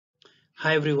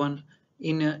Hi everyone.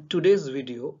 In today's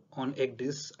video on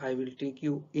ECDIS, I will take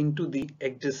you into the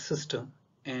ECDIS system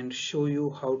and show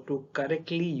you how to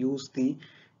correctly use the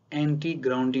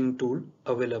anti-grounding tool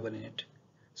available in it.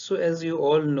 So as you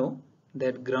all know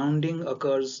that grounding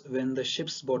occurs when the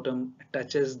ship's bottom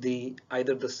touches the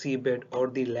either the seabed or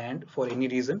the land for any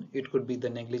reason. It could be the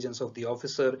negligence of the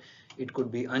officer, it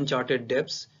could be uncharted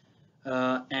depths,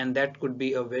 and that could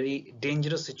be a very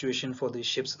dangerous situation for the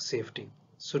ship's safety.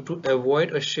 So to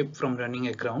avoid a ship from running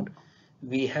aground,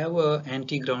 we have a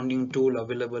anti-grounding tool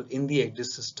available in the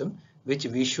ECDIS system, which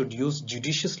we should use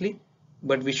judiciously,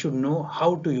 but we should know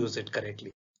how to use it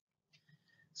correctly.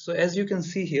 So as you can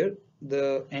see here,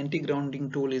 the anti-grounding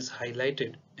tool is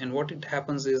highlighted, and what it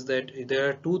happens is that there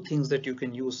are two things that you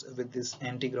can use with this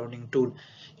anti-grounding tool.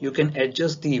 You can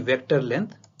adjust the vector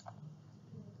length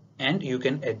and you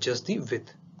can adjust the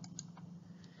width.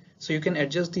 So you can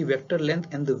adjust the vector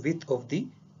length and the width of the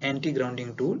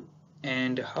anti-grounding tool,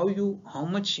 and how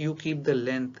much you keep the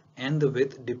length and the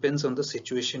width depends on the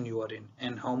situation you are in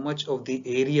and how much of the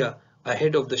area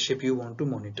ahead of the ship you want to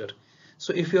monitor.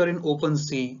 So if you are in open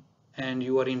sea and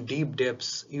you are in deep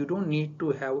depths, you don't need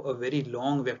to have a very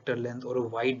long vector length or a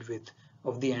wide width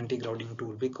of the anti-grounding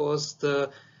tool, because the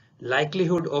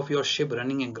likelihood of your ship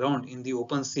running aground in the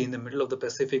open sea in the middle of the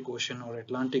Pacific Ocean or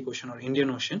Atlantic Ocean or Indian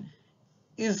Ocean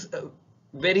is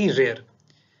very rare.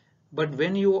 But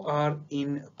when you are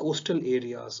in coastal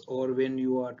areas, or when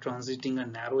you are transiting a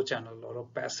narrow channel or a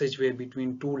passageway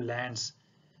between two lands,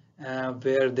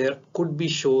 where there could be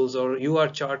shoals, or you are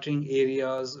charting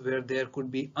areas where there could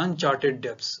be uncharted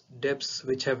depths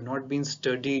which have not been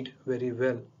studied very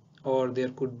well, or there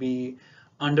could be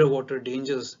underwater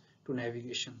dangers to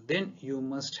navigation, then you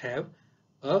must have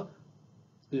a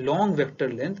long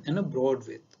vector length and a broad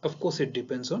width. Of course, it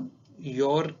depends on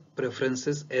your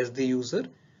preferences as the user,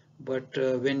 but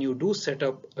when you do set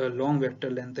up a long vector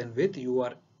length and width, you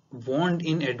are warned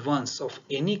in advance of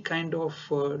any kind of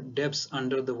depths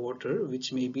under the water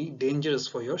which may be dangerous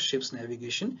for your ship's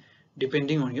navigation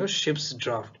depending on your ship's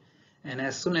draft. And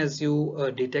as soon as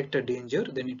you detect a danger,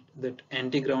 then that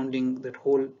anti-grounding, that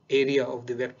whole area of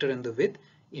the vector and the width,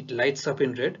 it lights up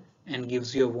in red and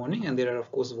gives you a warning. And there are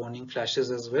of course warning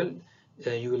flashes as well.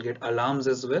 You will get alarms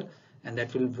as well, and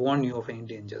that will warn you of any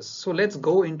dangers. So let's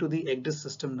go into the ECDIS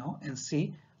system now and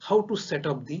see how to set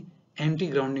up the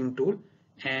anti-grounding tool,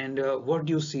 and what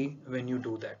do you see when you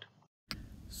do that.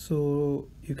 So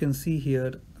you can see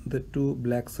here the two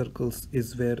black circles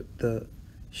is where the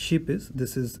ship is.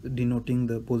 This is denoting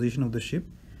the position of the ship,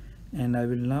 and I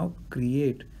will now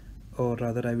create, or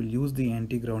rather I will use the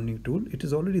anti-grounding tool. It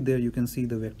is already there. You can see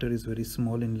the vector is very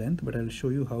small in length, but I'll show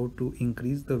you how to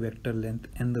increase the vector length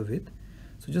and the width.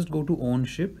 So just go to on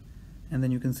ship, and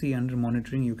then you can see under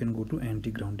monitoring you can go to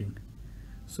anti-grounding.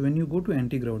 So when you go to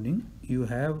anti-grounding, you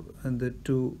have the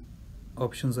two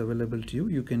options available to you.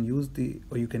 You can use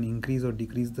or you can increase or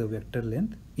decrease the vector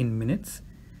length in minutes,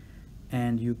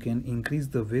 and you can increase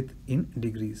the width in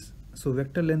degrees. So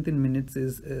vector length in minutes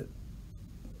is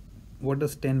what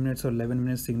does 10 minutes or 11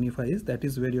 minutes signify is that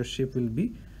is where your ship will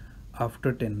be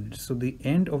after 10 minutes. So the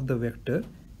end of the vector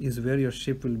is where your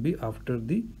ship will be after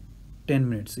the 10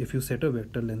 minutes if you set a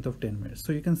vector length of 10 minutes.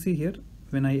 So you can see here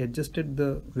when I adjusted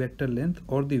the vector length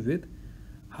or the width,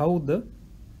 how the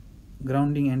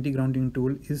anti-grounding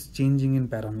tool is changing in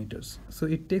parameters. So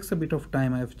it takes a bit of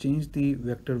time. I have changed the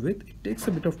vector width. It takes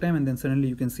a bit of time, and then suddenly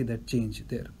you can see that change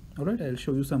there. All right, I'll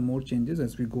show you some more changes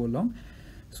as we go along.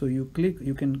 So you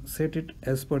can set it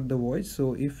as per the voyage.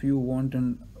 So if you want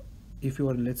if you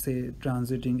are, let's say,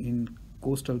 transiting in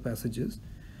coastal passages,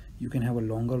 you can have a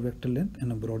longer vector length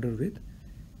and a broader width,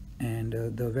 and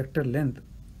the vector length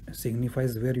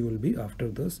signifies where you will be after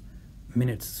those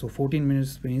minutes. So 14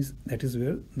 minutes means that is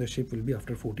where the ship will be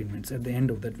after 14 minutes at the end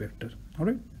of that vector. All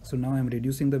right, so now I'm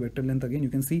reducing the vector length again. You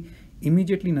can see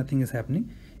immediately nothing is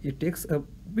happening. It takes a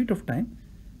bit of time,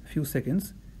 few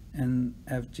seconds, and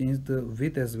I've changed the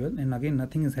width as well, and again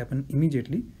nothing has happened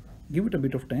immediately. Give it a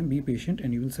bit of time, be patient,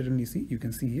 and you will certainly see, you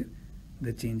can see here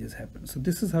the changes happen. So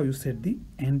this is how you set the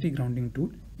anti-grounding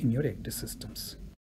tool in your ECDIS systems.